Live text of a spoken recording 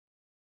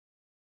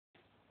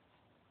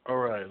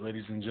Alright,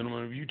 ladies and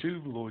gentlemen of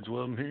YouTube, Lloyd's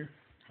Welding here.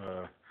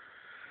 Uh,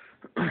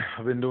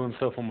 I've been doing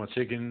stuff on my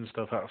chickens,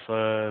 stuff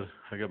outside.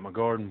 I got my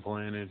garden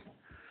planted.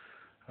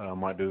 I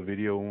might do a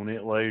video on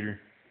it later.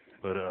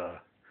 But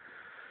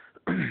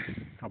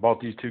I bought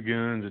these two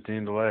guns at the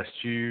end of last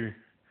year.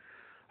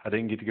 I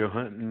didn't get to go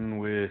hunting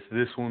with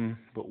this one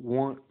but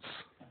once,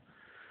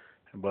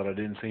 but I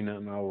didn't see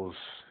nothing. I was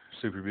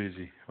super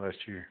busy last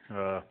year.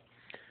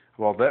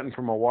 I bought that one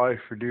for my wife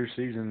for deer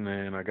season,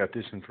 and I got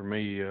this one for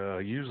me.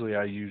 Usually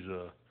I use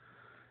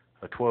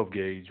a 12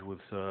 gauge with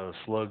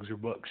slugs or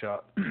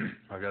buckshot.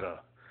 I got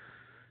a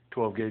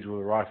 12 gauge with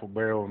a rifle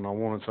barrel, and I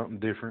wanted something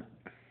different.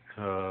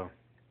 Uh,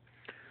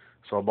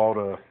 so I bought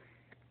a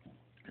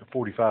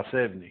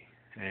 45-70,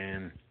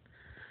 and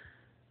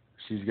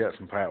she's got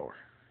some power.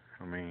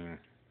 I mean,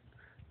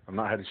 I've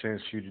not had a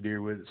chance to shoot a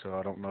deer with it, so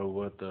I don't know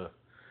what the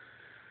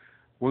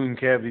wound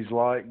cavity's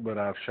like, but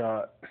I've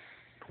shot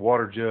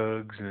water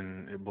jugs,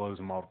 and it blows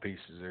them all to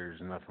pieces.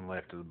 There's nothing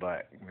left of the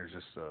back. There's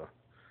just a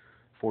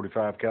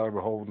 45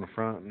 caliber hole in the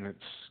front, and it's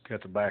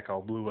got the back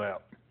all blew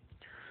out.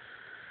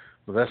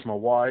 But that's my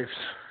wife's.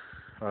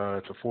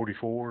 It's a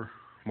 44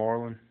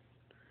 Marlin.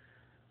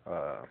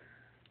 Uh,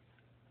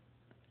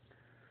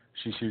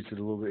 she shoots it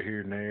a little bit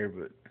here and there,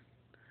 but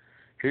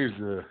here's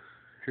the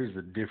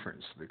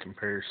difference, the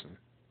comparison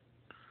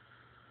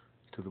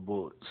to the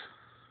bullets.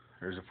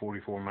 There's a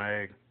 44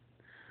 mag,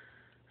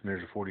 and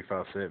there's a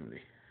 45-70.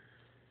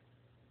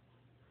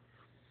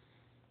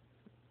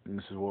 And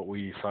this is what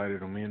we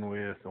sighted them in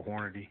with, the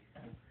Hornady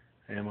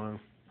ammo.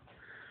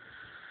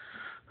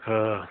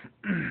 Uh,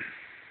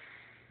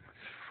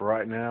 for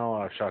right now,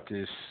 I've shot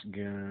this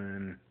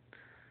gun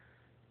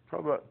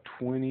probably about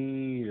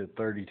 20 to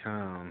 30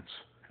 times.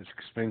 It's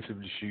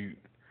expensive to shoot.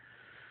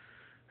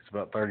 It's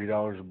about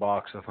 $30 a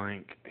box, I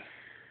think,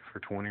 for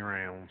 20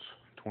 rounds.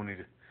 20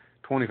 to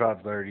 25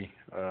 to 30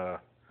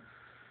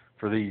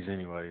 for these,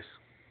 anyways.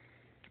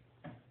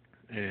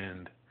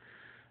 And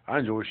I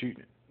enjoy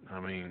shooting it. I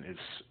mean,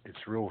 it's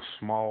real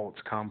small.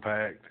 It's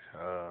compact.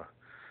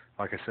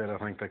 Like I said, I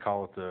think they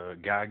call it the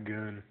guide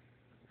gun.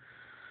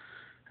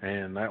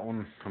 And that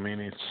one, I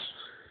mean,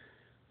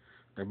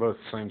 they're both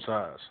the same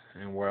size.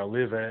 And where I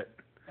live at,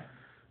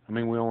 I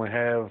mean, we only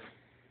have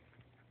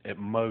at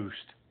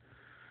most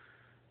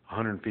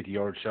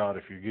 150-yard shot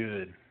if you're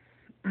good.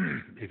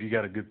 If you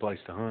got a good place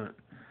to hunt,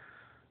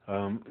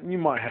 you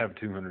might have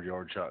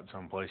 200-yard shot in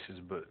some places,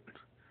 but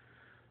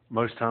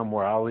most time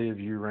where I live,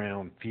 you're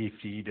around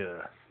 50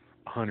 to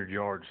 100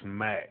 yards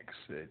max.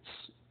 I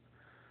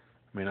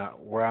mean,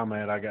 where I'm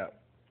at, I got,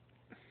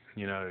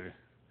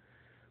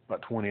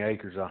 about 20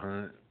 acres I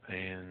hunt,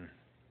 and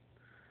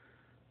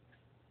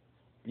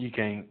you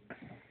can't,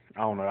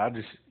 I don't know,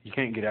 you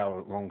can't get out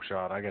of a long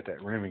shot. I got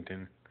that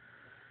Remington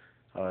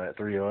at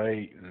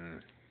 308,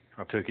 and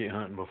I took it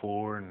hunting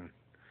before, and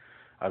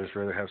I just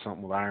rather have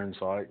something with iron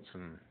sights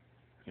and,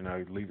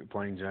 leave it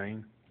plain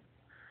Jane.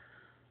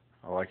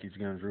 I like these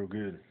guns real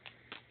good.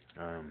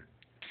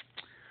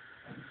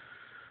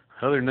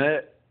 Other than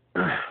that,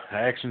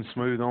 action's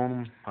smooth on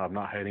them. I've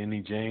not had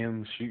any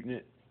jams shooting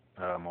it.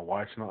 My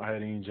wife's not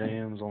had any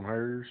jams on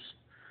hers.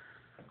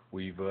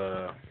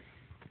 I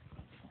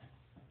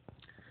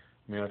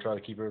try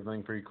to keep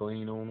everything pretty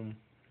clean on them.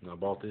 And I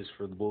bought this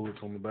for the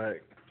bullets on the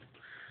back.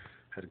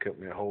 Had to cut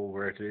me a hole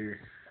right there.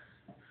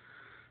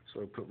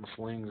 So I put my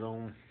slings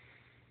on.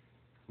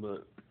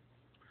 But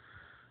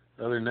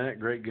other than that,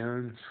 great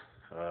guns.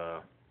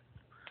 I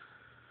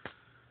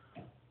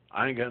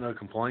ain't got no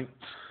complaints.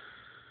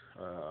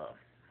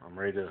 I'm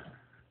ready to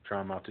try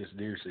them out this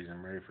deer season.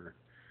 I'm ready for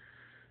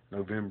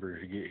November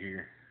to get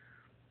here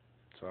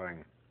so I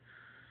can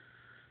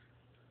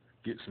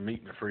get some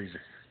meat in the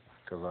freezer.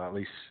 Because at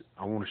least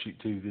I want to shoot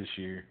two this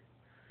year.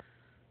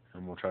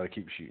 I'm going to try to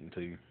keep shooting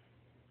two.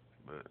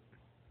 But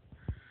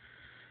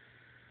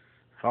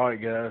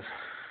alright, guys.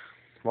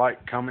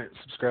 Like, comment,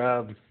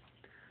 subscribe.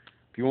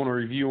 If you want a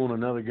review on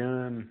another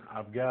gun,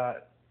 I've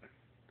got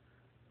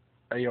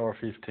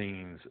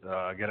AR-15s.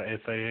 I got a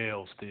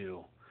FAL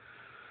still.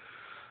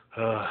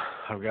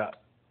 I've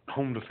got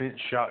home defense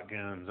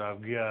shotguns. I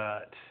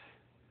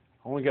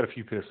only got a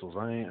few pistols.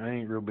 I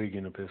ain't real big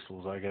into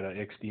pistols. I got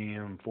a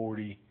XDM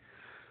 40.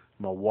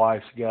 My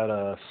wife's got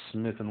a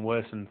Smith &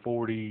 Wesson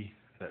 40.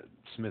 That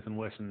Smith &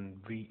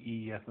 Wesson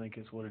VE, I think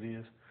is what it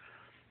is.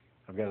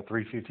 I've got a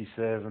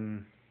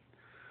 357,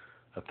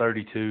 a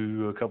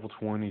 32, a couple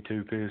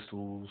 22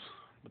 pistols,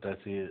 but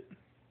that's it.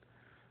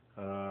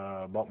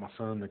 I bought my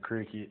son the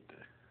Cricket,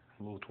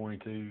 a little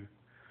 22.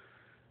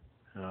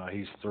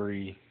 He's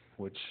 3,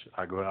 which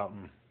I go out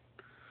and,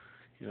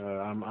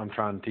 I'm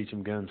trying to teach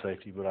him gun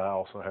safety, but I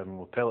also have him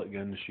a pellet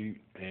gun to shoot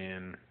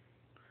and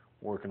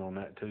working on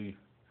that too.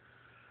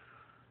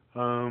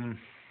 I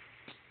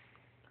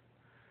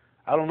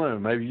don't know.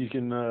 Maybe you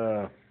can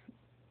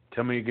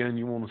tell me a gun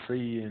you want to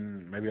see,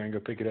 and maybe I can go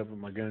pick it up at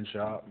my gun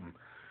shop and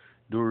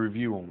do a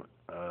review on it.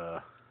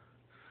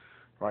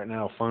 Right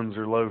now, funds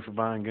are low for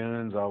buying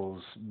guns. I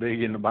was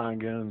big into buying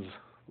guns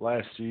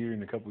last year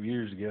and a couple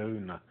years ago,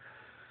 and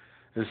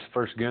this is the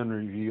first gun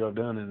review I've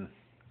done in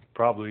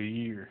probably a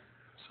year.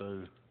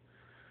 So,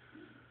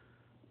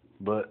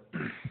 but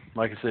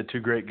like I said, two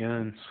great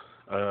guns.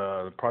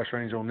 The price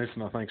range on this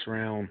one I think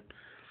around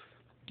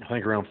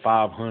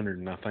 500,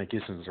 and I think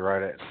this one's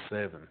right at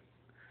 7.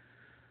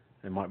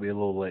 It might be a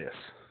little less,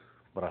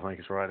 but I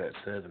think it's right at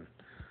 7.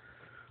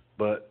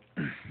 But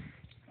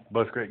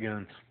both great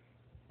guns.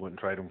 Wouldn't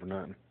trade them for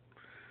nothing.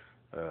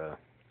 If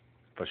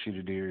I shoot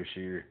a deer this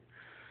year,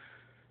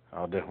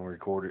 I'll definitely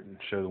record it and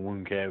show the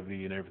wound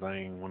cavity and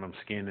everything when I'm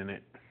skinning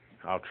it.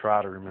 I'll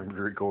try to remember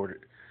to record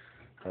it.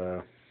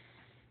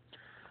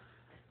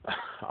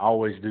 I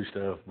always do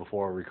stuff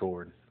before I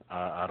record.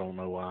 I don't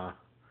know why.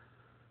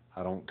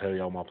 I don't tell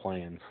y'all my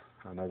plans.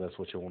 I know that's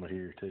what you want to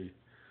hear too.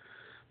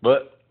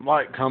 But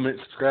like, comment,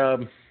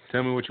 subscribe.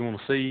 Tell me what you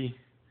want to see.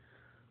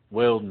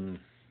 Welding,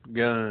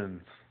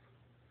 guns,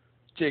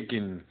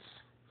 chickens.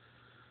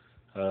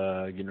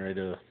 Getting ready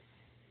to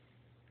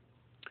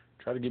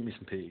try to get me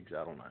some pigs.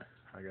 I don't know.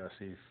 I gotta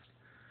see if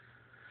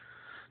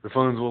the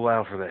funds will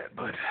allow for that.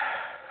 But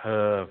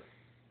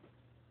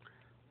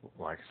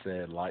like I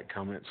said, like,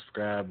 comment,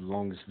 subscribe. The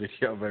longest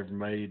video I've ever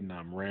made, and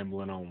I'm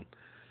rambling on.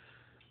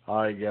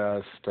 All right,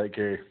 guys, take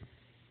care.